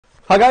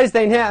Hi guys,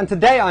 Dane here, and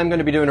today I'm going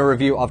to be doing a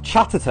review of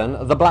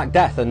Chatterton, The Black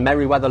Death and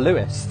Meriwether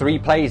Lewis, 3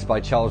 plays by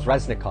Charles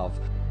Reznikoff.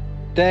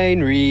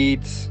 Dane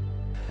reads.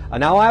 And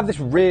now I have this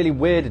really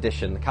weird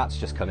edition. The cat's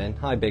just come in.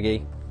 Hi Biggie.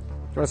 Do you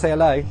want to say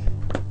hello?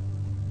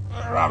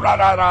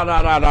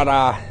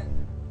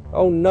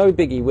 Oh no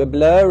Biggie, we're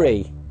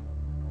blurry.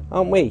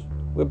 Aren't we?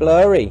 We're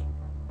blurry.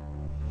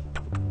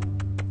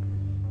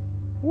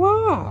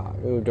 Wow,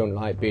 who don't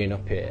like being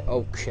up here?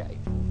 Okay.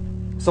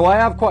 So I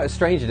have quite a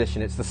strange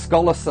edition. It's the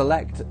Scholar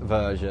Select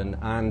version,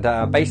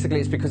 and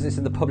basically it's because it's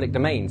in the public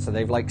domain, so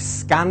they've like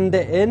scanned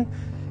it in,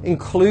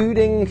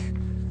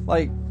 including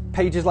like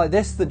pages like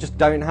this that just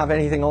don't have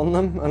anything on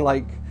them, and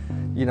like,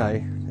 you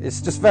know, it's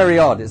just very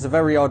odd. It's a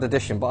very odd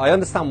edition, but I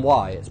understand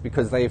why. It's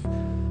because they've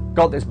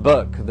got this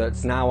book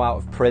that's now out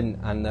of print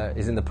and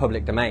is in the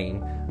public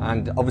domain,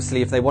 and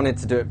obviously if they wanted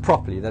to do it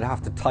properly they'd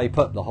have to type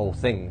up the whole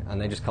thing, and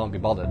they just can't be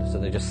bothered, so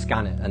they just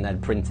scan it and then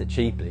print it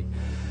cheaply.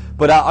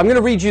 But I'm going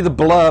to read you the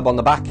blurb on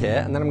the back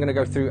here, and then I'm going to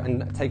go through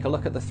and take a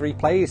look at the 3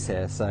 plays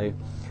here. So,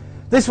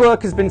 this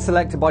work has been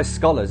selected by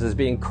scholars as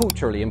being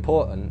culturally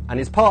important and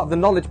is part of the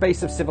knowledge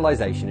base of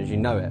civilization as you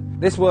know it.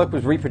 This work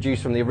was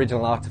reproduced from the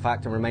original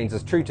artifact and remains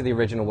as true to the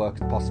original work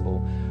as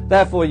possible.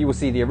 Therefore, you will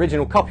see the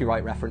original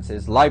copyright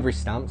references, library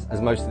stamps,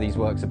 as most of these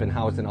works have been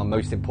housed in our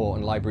most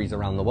important libraries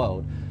around the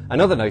world,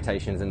 and other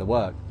notations in the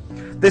work.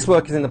 This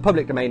work is in the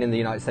public domain in the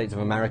United States of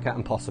America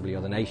and possibly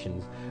other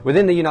nations.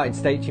 Within the United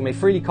States, you may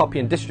freely copy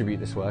and distribute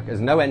this work, as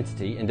no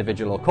entity,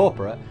 individual or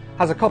corporate,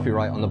 has a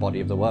copyright on the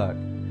body of the work.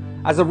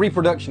 As a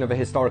reproduction of a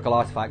historical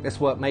artifact, this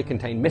work may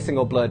contain missing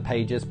or blurred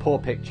pages, poor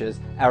pictures,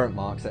 errant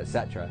marks,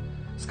 etc.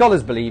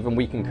 Scholars believe, and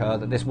we concur,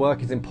 that this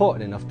work is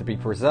important enough to be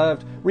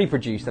preserved,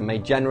 reproduced and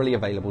made generally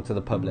available to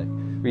the public.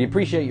 We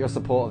appreciate your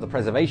support of the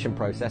preservation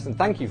process and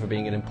thank you for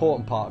being an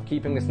important part of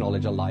keeping this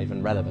knowledge alive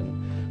and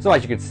relevant. So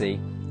as you can see,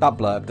 that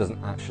blurb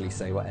doesn't actually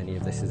say what any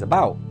of this is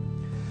about.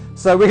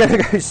 So we're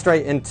going to go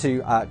straight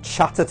into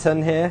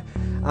Chatterton here,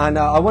 and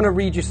I want to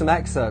read you some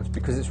excerpts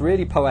because it's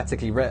really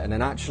poetically written,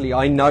 and actually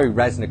I know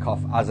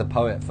Reznikoff as a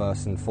poet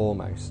first and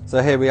foremost.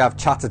 So here we have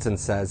Chatterton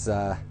says,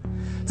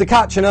 to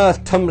catch an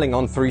earth tumbling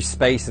on through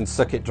space and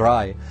suck it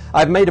dry,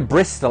 I've made a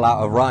Bristol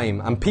out of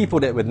rhyme and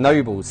peopled it with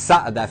nobles,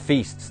 sat at their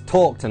feasts,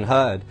 talked and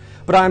heard.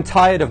 But I am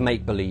tired of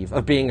make-believe,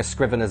 of being a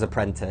scrivener's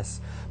apprentice.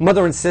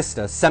 Mother and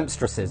sister,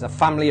 sempstresses, a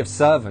family of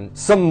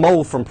servants, some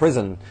mole from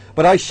prison.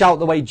 But I shout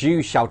the way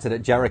Jews shouted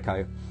at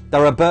Jericho.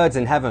 There are birds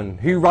in heaven,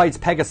 who rides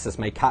Pegasus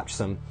may catch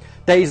some.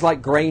 Days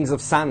like grains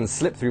of sand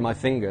slip through my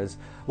fingers,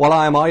 while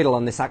I am idle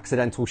on this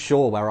accidental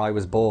shore where I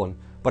was born.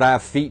 But I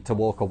have feet to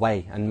walk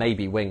away, and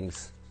maybe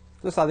wings.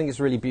 Just, I think it's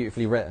really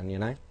beautifully written, you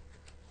know.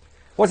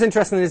 What's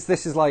interesting is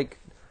this is like,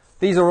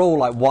 these are all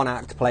like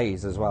 1-act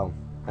plays as well.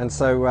 And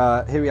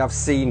so here we have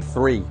scene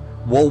 3,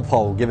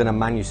 Walpole given a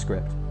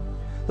manuscript.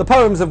 The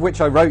poems of which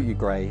I wrote you,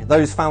 Gray,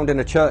 those found in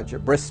a church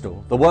at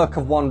Bristol, the work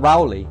of one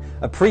Rowley,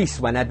 a priest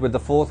when Edward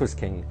IV was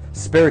king,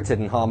 spirited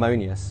and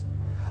harmonious.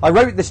 I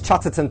wrote this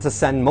Chatterton to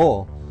send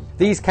more.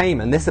 These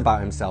came, and this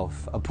about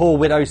himself, a poor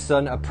widow's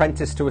son,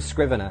 apprenticed to a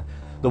scrivener.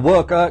 The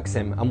work irks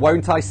him, and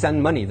won't I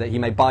send money that he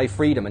may buy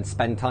freedom and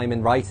spend time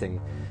in writing?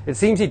 It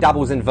seems he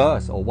dabbles in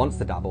verse, or wants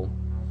to dabble.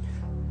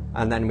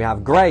 And then we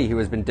have Gray, who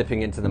has been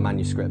dipping into the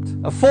manuscript.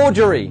 A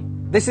forgery!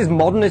 This is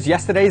modern as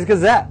yesterday's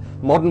Gazette.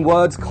 Modern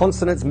words,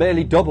 consonants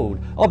merely doubled.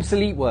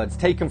 Obsolete words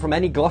taken from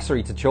any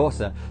glossary to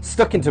Chaucer,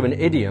 stuck into an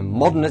idiom,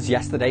 modern as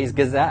yesterday's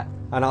Gazette.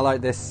 And I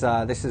like this,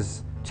 this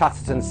is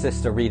Chatterton's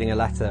sister reading a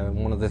letter, and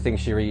one of the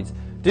things she reads,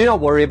 do not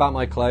worry about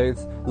my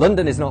clothes.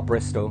 London is not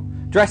Bristol.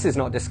 Dress is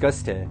not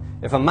discussed here.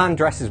 If a man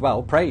dresses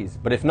well, praise,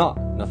 but if not,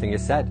 nothing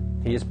is said.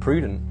 He is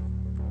prudent.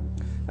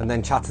 And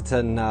then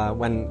Chatterton,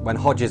 when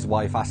Hodges'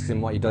 wife asks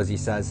him what he does, he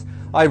says,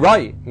 I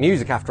write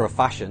music after a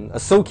fashion, a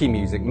sulky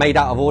music made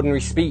out of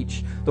ordinary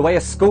speech, the way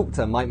a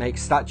sculptor might make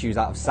statues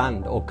out of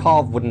sand or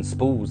carve wooden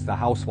spools the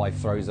housewife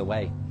throws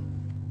away.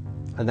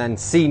 And then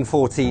scene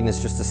 14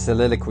 is just a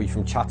soliloquy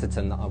from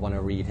Chatterton that I want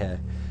to read here.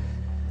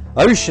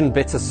 Ocean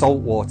bitter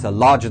salt water,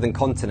 larger than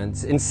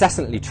continents,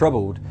 incessantly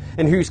troubled,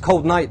 in whose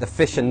cold night the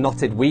fish and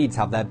knotted weeds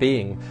have their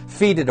being,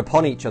 feeded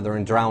upon each other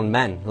and drown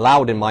men,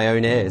 loud in my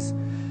own ears.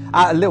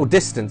 At a little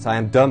distance I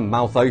am dumb,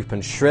 mouth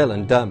open, shrill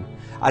and dumb,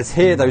 as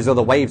here those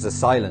other waves are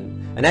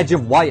silent, an edge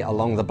of white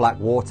along the black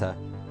water.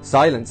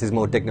 Silence is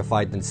more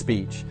dignified than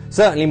speech,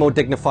 certainly more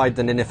dignified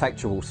than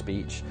ineffectual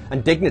speech,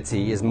 and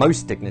dignity is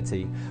most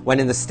dignity, when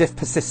in the stiff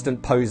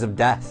persistent pose of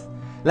death.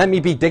 Let me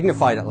be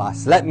dignified at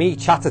last, let me,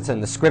 Chatterton,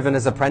 the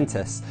scrivener's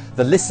apprentice,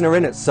 the listener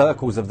in at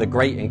circles of the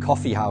great in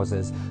coffee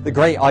houses, the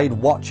great-eyed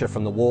watcher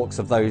from the walks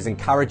of those in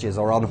carriages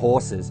or on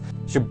horses,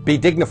 should be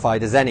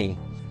dignified as any.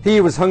 He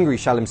who was hungry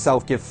shall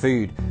himself give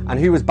food, and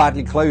who was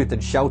badly clothed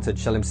and sheltered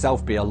shall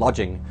himself be a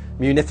lodging.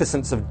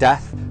 Munificence of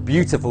death,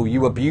 beautiful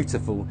you were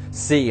beautiful,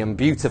 sea, and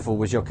beautiful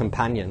was your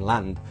companion,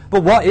 land.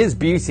 But what is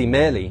beauty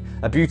merely?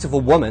 A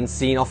beautiful woman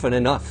seen often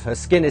enough, her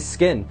skin is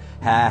skin,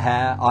 hair,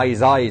 hair,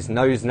 eyes, eyes,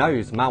 nose,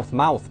 nose, mouth,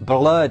 mouth,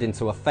 blurred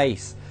into a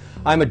face.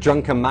 I'm a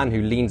drunken man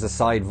who leans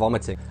aside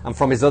vomiting, and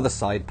from his other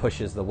side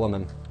pushes the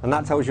woman. And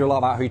that tells you a lot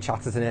about who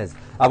Chatterton is.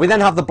 We then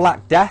have the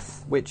Black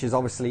Death, which is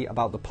obviously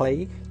about the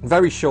plague.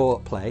 Very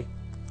short play.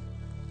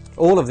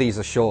 All of these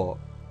are short.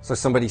 So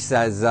somebody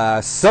says,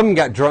 some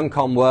get drunk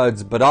on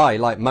words, but I,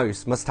 like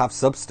most, must have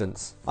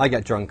substance. I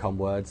get drunk on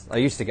words. I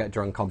used to get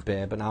drunk on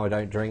beer, but now I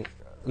don't drink.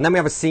 And then we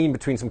have a scene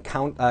between some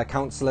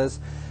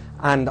counsellors.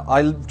 And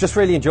I just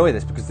really enjoy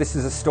this because this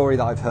is a story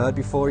that I've heard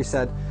before. He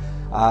said,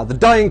 the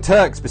dying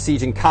Turks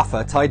besieging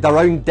Kaffa tied their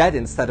own dead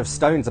instead of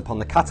stones upon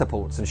the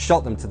catapults and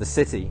shot them to the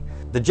city.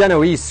 The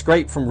Genoese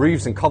scraped from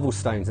roofs and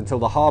cobblestones until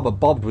the harbour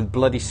bobbed with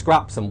bloody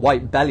scraps and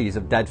white bellies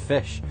of dead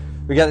fish.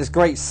 We get this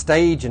great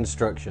stage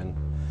instruction.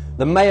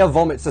 The mayor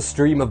vomits a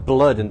stream of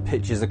blood and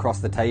pitches across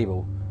the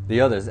table.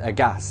 The others,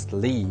 aghast,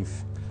 leave.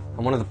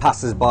 And one of the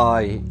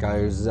passers-by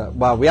goes,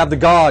 well, we have the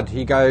guard.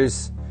 He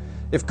goes,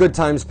 if good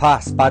times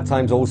pass, bad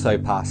times also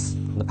pass.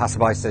 And the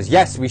passerby says,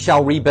 yes, we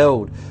shall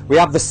rebuild. We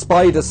have the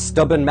spider's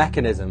stubborn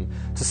mechanism.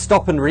 To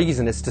stop and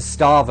reason is to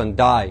starve and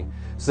die.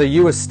 So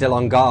you are still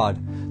on guard.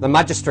 The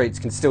magistrates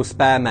can still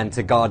spare men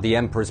to guard the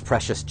emperor's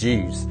precious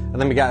Jews. And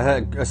then we get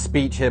a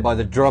speech here by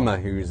the drummer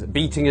who's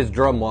beating his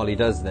drum while he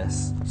does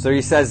this. So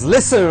he says,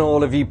 listen,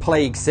 all of you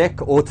plague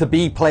sick, or to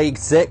be plague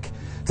sick,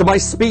 to my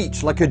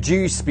speech like a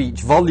Jew's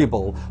speech,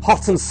 voluble,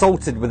 hot and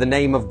salted with the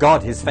name of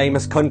God, his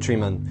famous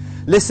countryman.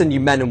 Listen,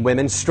 you men and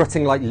women,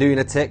 strutting like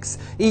lunatics,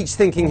 each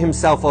thinking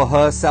himself or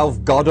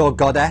herself god or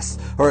goddess,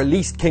 or at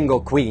least king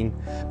or queen.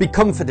 Be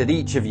comforted,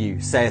 each of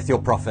you, saith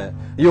your prophet.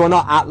 You are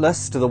not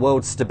Atlas to the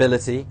world's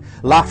stability.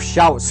 Laugh,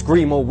 shout,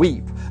 scream or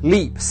weep.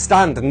 Leap,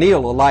 stand,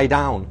 kneel or lie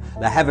down.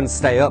 The heavens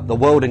stay up, the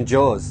world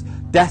endures.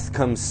 Death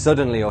comes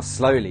suddenly or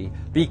slowly.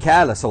 Be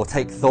careless or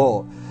take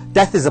thought.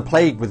 Death is a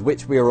plague with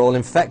which we are all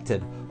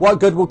infected. What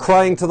good will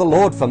crying to the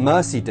Lord for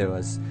mercy do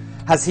us?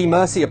 Has he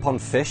mercy upon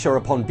fish or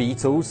upon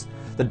beetles?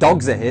 The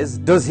dogs are his.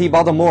 Does he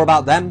bother more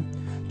about them?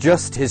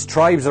 Just his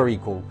tribes are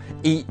equal.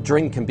 Eat,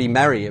 drink and be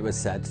merry, it was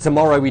said.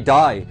 Tomorrow we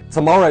die.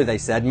 Tomorrow, they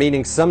said,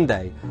 meaning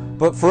someday.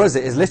 But for us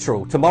it is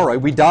literal. Tomorrow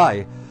we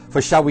die.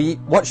 For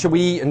what shall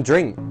we eat and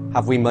drink?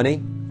 Have we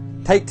money?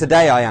 Take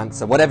today, I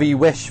answer, whatever you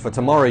wish, for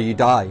tomorrow you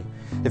die.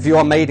 If you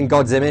are made in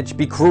God's image,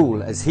 be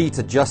cruel as he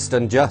to just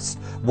unjust,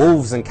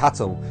 wolves and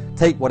cattle.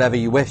 Take whatever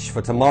you wish,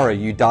 for tomorrow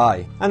you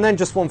die. And then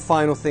just one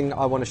final thing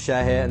I want to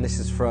share here, and this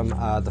is from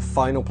the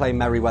final play,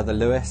 Meriwether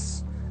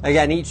Lewis.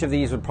 Again, each of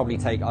these would probably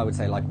take, I would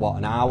say, like, what,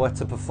 an hour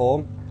to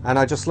perform? And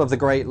I just love the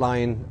great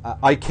line,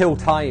 I kill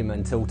time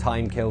until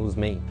time kills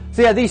me.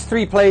 So yeah, these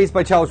three plays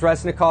by Charles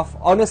Reznikoff,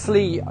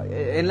 honestly,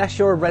 unless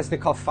you're a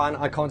Reznikoff fan,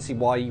 I can't see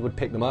why you would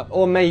pick them up.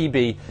 Or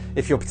maybe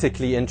if you're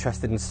particularly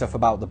interested in stuff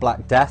about the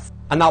Black Death.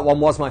 And that one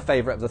was my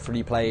favourite of the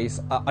three plays.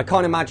 I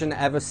can't imagine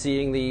ever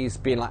seeing these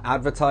being like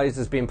advertised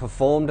as being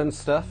performed and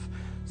stuff.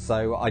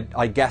 So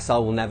I guess I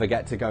will never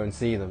get to go and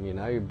see them, you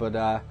know,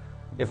 but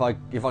if I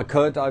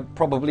could, I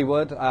probably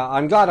would.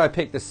 I'm glad I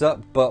picked this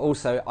up, but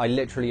also I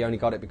literally only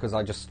got it because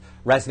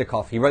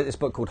Reznikoff, he wrote this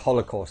book called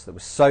Holocaust that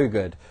was so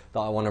good that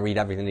I want to read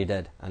everything he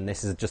did, and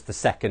this is just the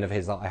second of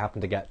his that I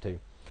happen to get to.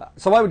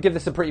 So I would give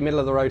this a pretty middle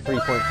of the road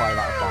 3.5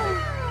 out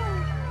of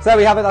 5. So there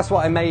we have it, that's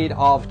what I made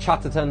of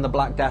Chatterton, The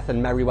Black Death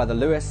and Meriwether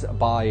Lewis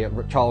by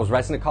Charles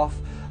Reznikoff.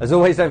 As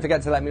always, don't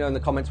forget to let me know in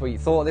the comments what you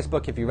thought of this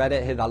book. If you read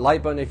it, hit that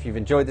like button if you've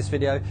enjoyed this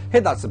video,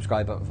 hit that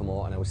subscribe button for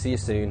more, and I will see you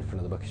soon for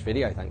another bookish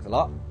video. Thanks a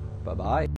lot. Bye-bye.